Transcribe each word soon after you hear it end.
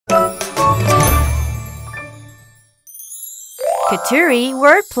Katuri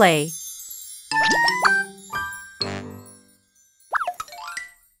Wordplay.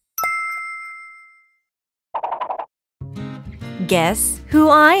 Guess who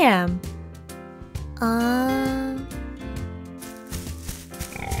I am?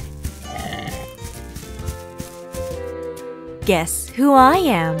 Guess who I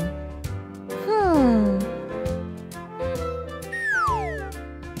am?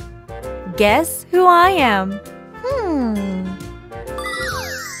 Guess who I am?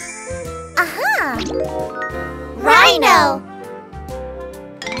 Aha! Rhino!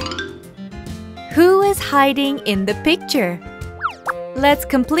 Who is hiding in the picture? Let's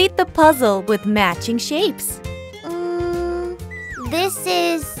complete the puzzle with matching shapes. This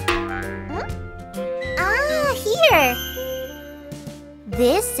is... here!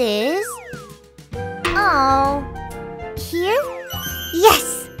 This is... Oh... Here?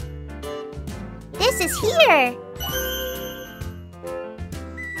 Yes! This is here!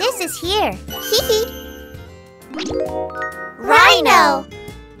 This is here! Hee Rhino!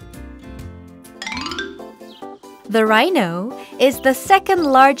 The rhino is the second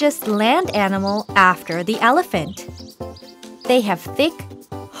largest land animal after the elephant. They have thick,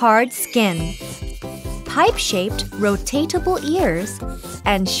 hard skin, pipe-shaped rotatable ears,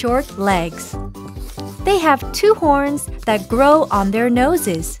 and short legs. They have 2 horns that grow on their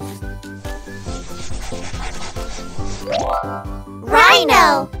noses.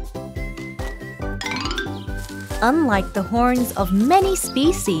 Rhino! Unlike the horns of many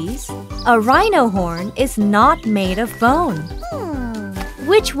species, a rhino horn is not made of bone.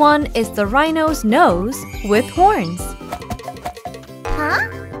 Which one is the rhino's nose with horns? Huh?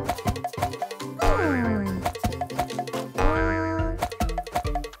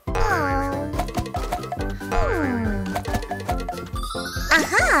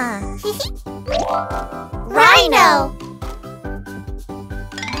 Aha! Rhino!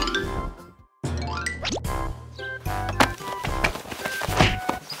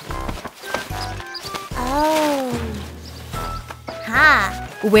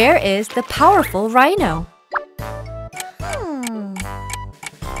 Where is the powerful rhino?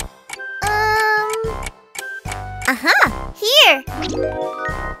 Here!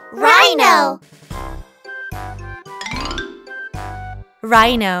 Rhino!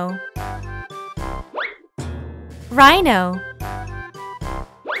 Rhino. Rhino.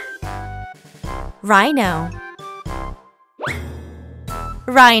 Rhino.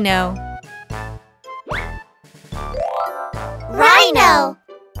 Rhino. Rhino!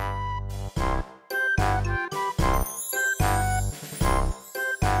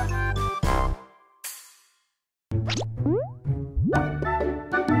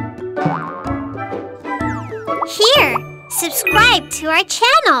 Here, subscribe to our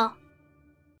channel.